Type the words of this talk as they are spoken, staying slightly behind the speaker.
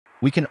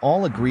We can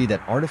all agree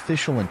that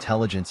artificial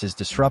intelligence is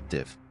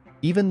disruptive,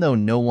 even though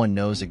no one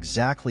knows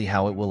exactly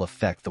how it will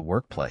affect the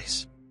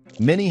workplace.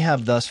 Many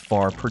have thus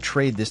far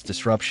portrayed this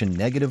disruption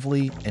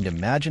negatively and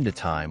imagined a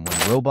time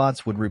when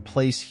robots would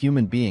replace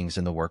human beings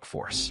in the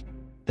workforce.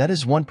 That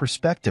is one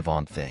perspective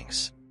on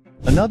things.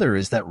 Another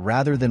is that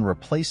rather than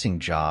replacing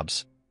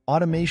jobs,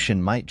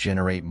 automation might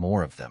generate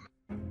more of them.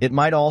 It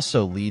might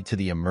also lead to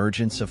the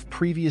emergence of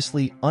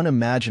previously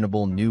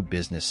unimaginable new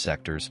business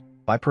sectors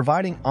by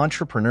providing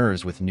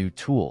entrepreneurs with new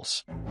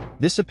tools.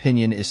 This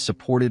opinion is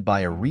supported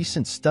by a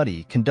recent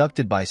study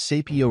conducted by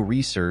Sapio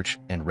Research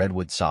and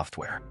Redwood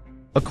Software.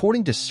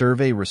 According to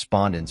survey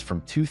respondents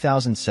from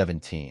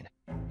 2017,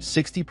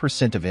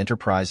 60% of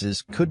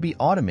enterprises could be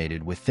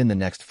automated within the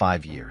next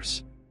 5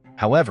 years.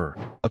 However,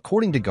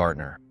 according to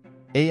Gartner,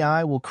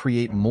 AI will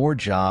create more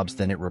jobs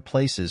than it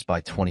replaces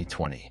by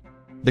 2020.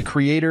 The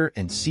creator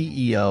and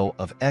CEO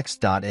of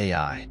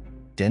X.AI,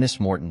 Dennis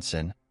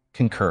Mortensen,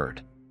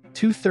 concurred.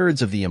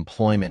 2/3 of the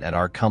employment at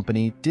our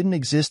company didn't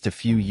exist a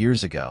few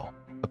years ago.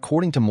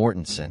 According to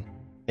Mortensen,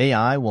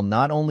 AI will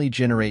not only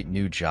generate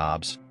new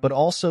jobs, but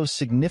also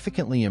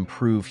significantly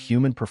improve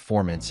human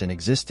performance in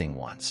existing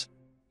ones.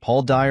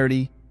 Paul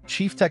Daugherty,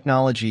 Chief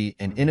Technology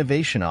and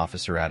Innovation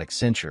Officer at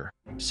Accenture,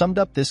 summed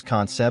up this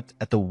concept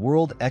at the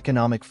World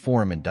Economic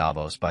Forum in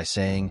Davos by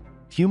saying,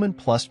 "Human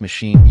plus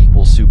machine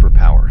equals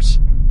superpowers."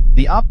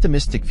 The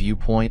optimistic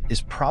viewpoint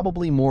is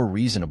probably more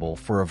reasonable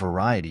for a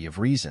variety of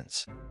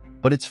reasons,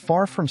 but it's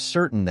far from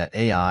certain that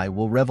AI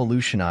will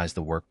revolutionize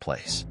the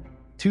workplace.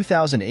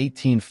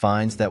 2018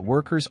 finds that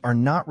workers are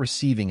not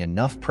receiving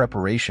enough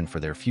preparation for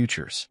their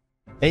futures.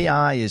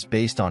 AI is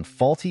based on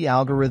faulty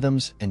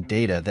algorithms and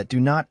data that do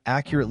not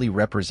accurately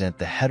represent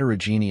the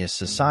heterogeneous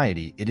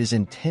society it is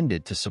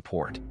intended to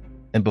support.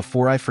 And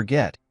before I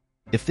forget,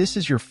 if this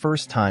is your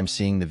first time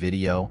seeing the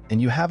video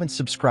and you haven't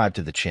subscribed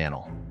to the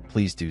channel,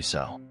 please do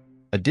so.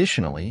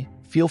 Additionally,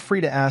 feel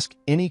free to ask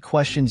any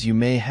questions you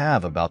may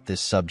have about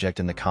this subject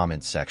in the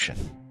comments section.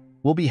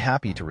 We'll be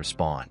happy to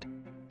respond.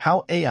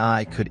 How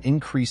AI could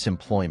increase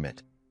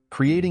employment,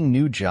 creating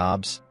new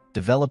jobs,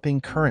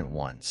 developing current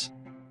ones.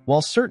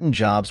 While certain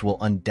jobs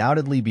will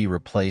undoubtedly be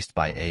replaced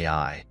by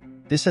AI,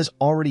 this has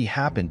already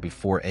happened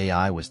before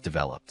AI was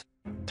developed.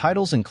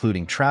 Titles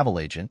including travel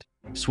agent,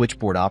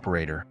 switchboard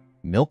operator,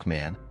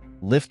 milkman,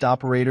 lift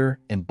operator,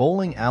 and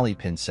bowling alley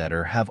pin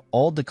setter have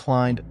all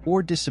declined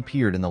or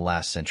disappeared in the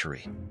last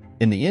century.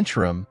 In the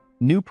interim,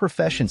 new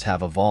professions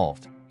have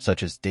evolved,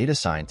 such as data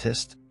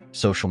scientist,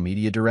 social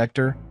media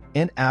director,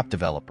 and app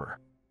developer.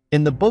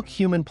 In the book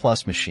Human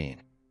Plus Machine,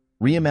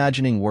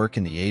 Reimagining Work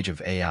in the Age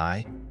of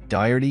AI,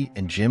 Daugherty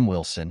and Jim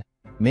Wilson,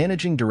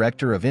 Managing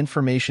Director of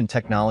Information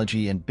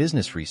Technology and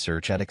Business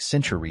Research at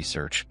Accenture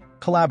Research,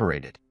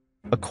 collaborated.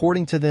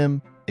 According to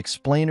them,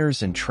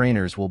 explainers and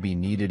trainers will be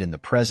needed in the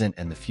present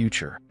and the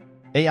future.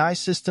 AI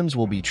systems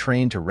will be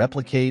trained to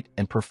replicate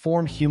and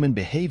perform human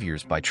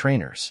behaviors by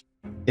trainers.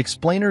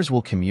 Explainers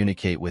will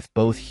communicate with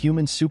both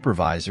human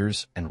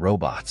supervisors and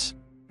robots.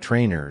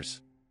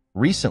 Trainers.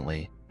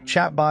 Recently,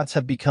 chatbots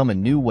have become a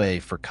new way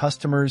for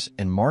customers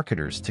and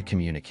marketers to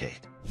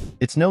communicate.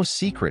 It's no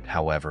secret,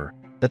 however,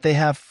 that they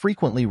have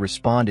frequently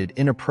responded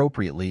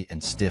inappropriately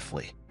and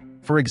stiffly.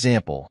 For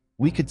example,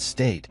 we could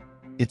state,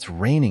 "It's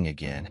raining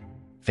again.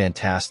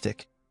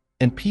 Fantastic."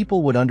 And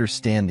people would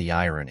understand the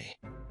irony.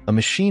 A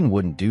machine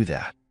wouldn't do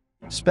that.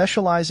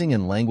 Specializing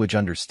in language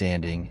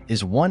understanding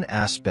is one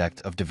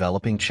aspect of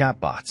developing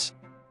chatbots.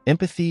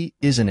 Empathy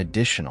is an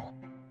additional.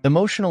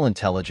 Emotional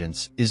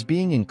intelligence is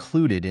being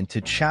included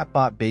into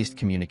chatbot-based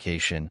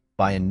communication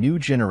by a new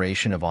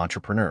generation of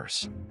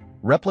entrepreneurs.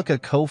 Replica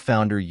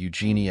co-founder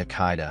Eugenia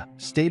Kaida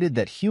stated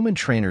that human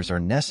trainers are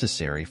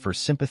necessary for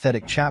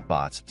sympathetic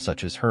chatbots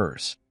such as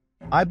hers.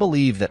 "I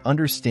believe that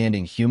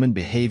understanding human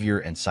behavior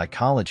and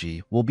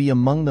psychology will be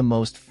among the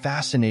most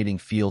fascinating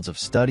fields of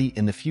study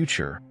in the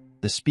future,"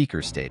 the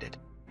speaker stated.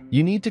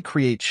 You need to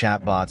create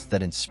chatbots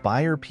that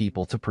inspire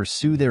people to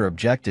pursue their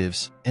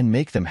objectives and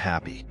make them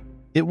happy.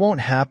 It won't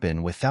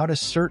happen without a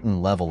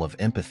certain level of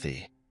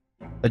empathy.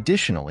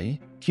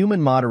 Additionally,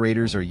 human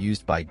moderators are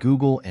used by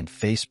Google and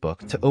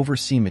Facebook to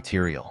oversee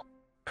material.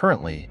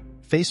 Currently,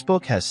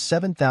 Facebook has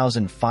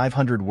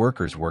 7,500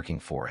 workers working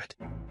for it.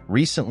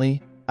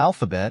 Recently,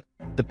 Alphabet,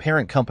 the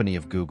parent company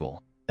of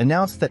Google,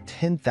 announced that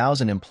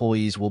 10,000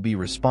 employees will be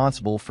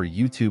responsible for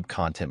YouTube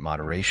content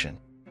moderation.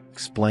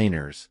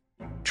 Explainers.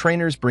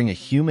 Trainers bring a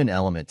human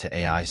element to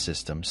AI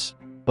systems,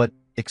 but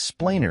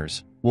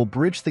explainers will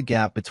bridge the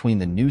gap between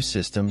the new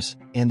systems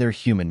and their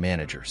human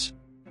managers.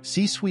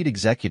 C-suite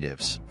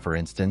executives, for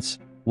instance,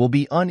 will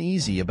be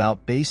uneasy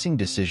about basing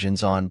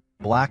decisions on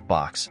black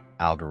box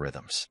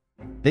algorithms.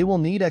 They will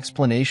need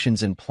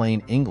explanations in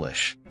plain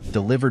English,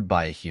 delivered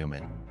by a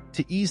human,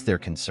 to ease their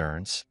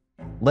concerns.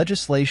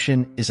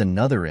 Legislation is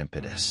another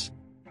impetus.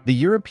 The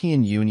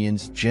European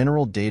Union's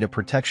General Data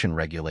Protection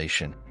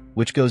Regulation,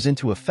 which goes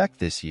into effect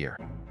this year,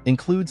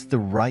 includes the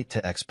right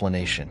to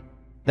explanation.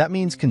 That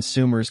means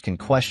consumers can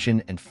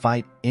question and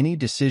fight any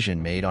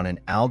decision made on an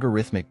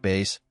algorithmic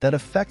base that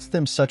affects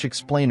them. Such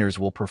explainers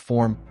will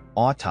perform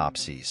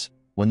autopsies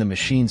when the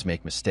machines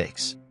make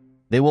mistakes.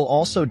 They will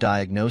also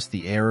diagnose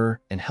the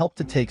error and help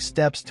to take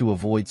steps to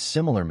avoid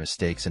similar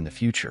mistakes in the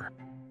future.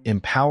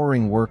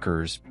 Empowering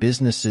workers,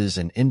 businesses,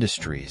 and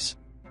industries.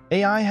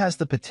 AI has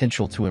the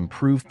potential to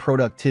improve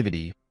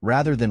productivity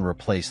rather than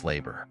replace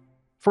labor.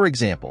 For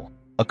example,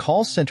 a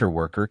call center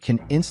worker can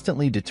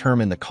instantly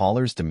determine the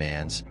caller's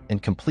demands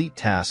and complete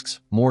tasks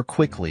more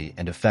quickly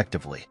and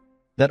effectively.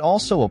 That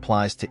also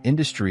applies to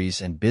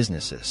industries and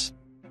businesses.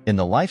 In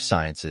the life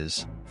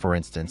sciences, for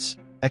instance,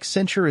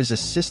 Accenture is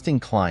assisting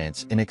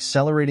clients in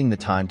accelerating the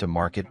time to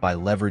market by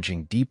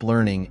leveraging deep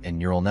learning and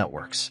neural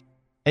networks.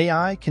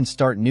 AI can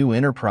start new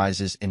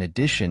enterprises in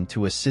addition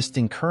to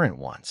assisting current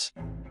ones.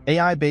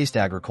 AI-based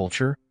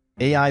agriculture,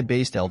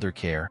 AI-based elder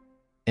care,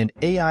 and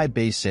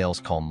AI-based sales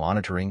call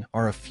monitoring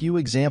are a few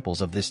examples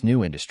of this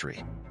new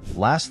industry.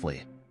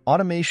 Lastly,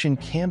 automation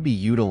can be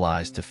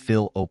utilized to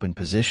fill open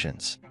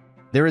positions.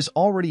 There is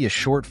already a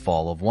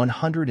shortfall of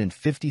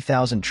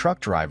 150,000 truck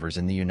drivers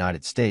in the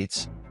United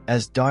States,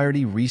 as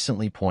Doherty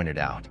recently pointed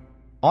out.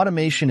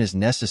 Automation is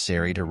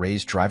necessary to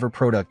raise driver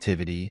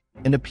productivity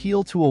and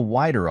appeal to a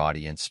wider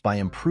audience by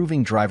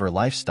improving driver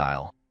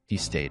lifestyle, he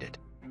stated.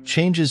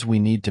 Changes we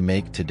need to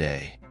make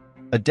today.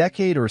 A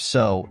decade or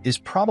so is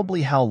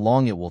probably how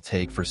long it will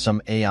take for some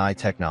AI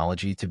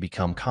technology to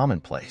become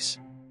commonplace.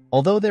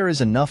 Although there is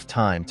enough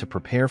time to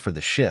prepare for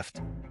the shift,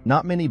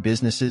 not many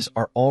businesses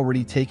are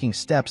already taking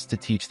steps to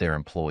teach their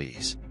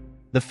employees.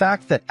 The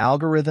fact that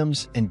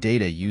algorithms and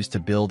data used to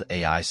build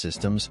AI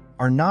systems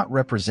are not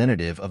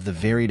representative of the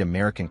varied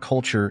American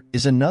culture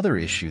is another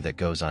issue that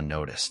goes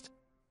unnoticed.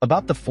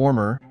 About the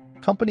former,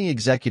 company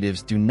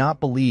executives do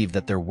not believe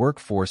that their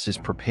workforce is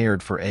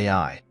prepared for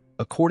AI,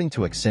 according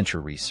to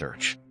Accenture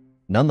research.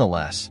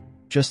 Nonetheless,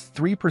 just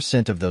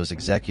 3% of those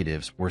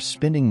executives were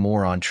spending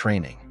more on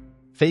training.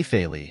 Fei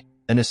Fei Li,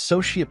 an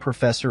associate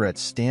professor at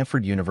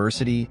Stanford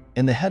University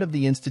and the head of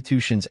the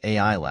institution's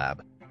AI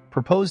lab,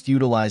 proposed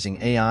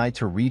utilizing AI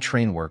to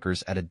retrain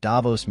workers at a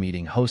Davos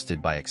meeting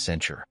hosted by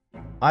Accenture.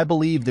 I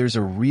believe there's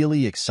a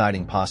really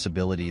exciting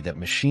possibility that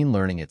machine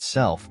learning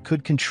itself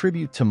could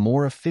contribute to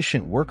more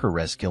efficient worker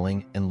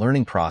reskilling and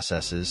learning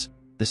processes,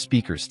 the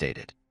speaker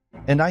stated.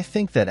 And I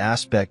think that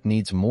aspect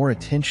needs more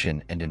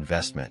attention and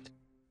investment.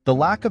 The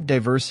lack of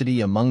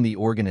diversity among the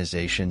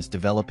organizations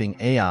developing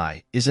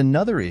AI is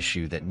another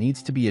issue that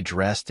needs to be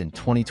addressed in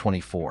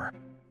 2024.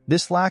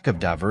 This lack of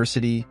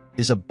diversity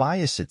is a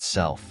bias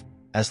itself,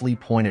 as Lee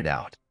pointed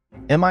out.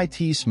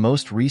 MIT's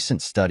most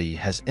recent study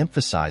has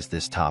emphasized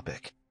this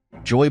topic.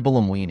 Joy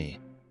Buolamwini,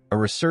 a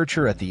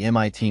researcher at the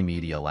MIT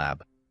Media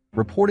Lab,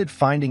 reported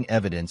finding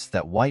evidence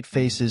that white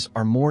faces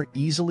are more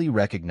easily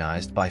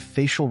recognized by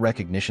facial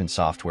recognition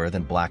software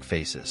than black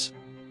faces.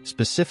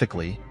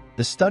 Specifically,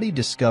 the study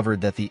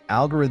discovered that the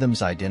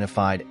algorithms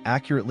identified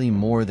accurately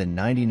more than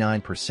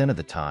 99% of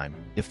the time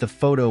if the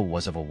photo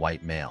was of a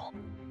white male.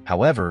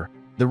 However,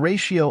 the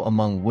ratio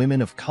among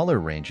women of color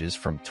ranges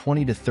from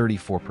 20 to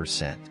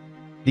 34%.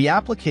 The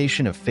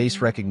application of face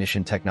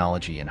recognition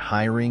technology in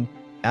hiring,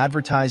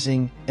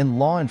 advertising, and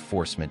law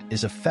enforcement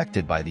is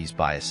affected by these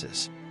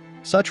biases.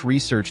 Such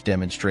research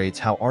demonstrates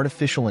how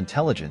artificial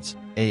intelligence,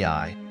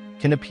 AI,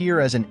 can appear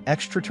as an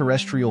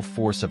extraterrestrial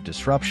force of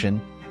disruption,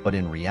 but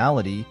in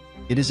reality,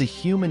 it is a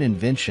human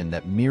invention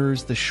that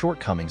mirrors the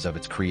shortcomings of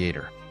its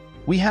creator.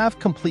 We have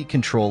complete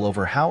control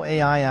over how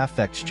AI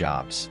affects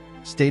jobs,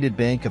 stated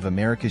Bank of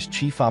America's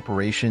Chief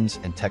Operations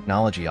and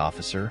Technology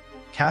Officer,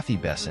 Kathy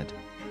Bessant,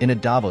 in a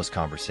Davos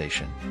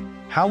conversation.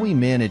 How we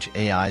manage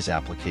AI's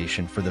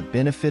application for the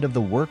benefit of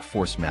the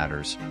workforce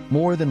matters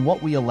more than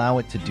what we allow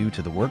it to do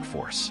to the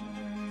workforce.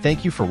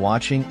 Thank you for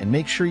watching, and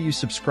make sure you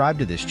subscribe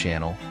to this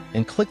channel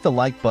and click the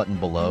like button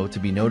below to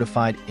be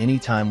notified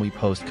anytime we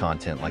post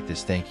content like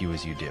this. Thank you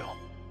as you do.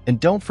 And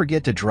don't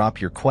forget to drop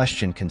your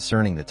question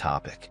concerning the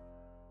topic.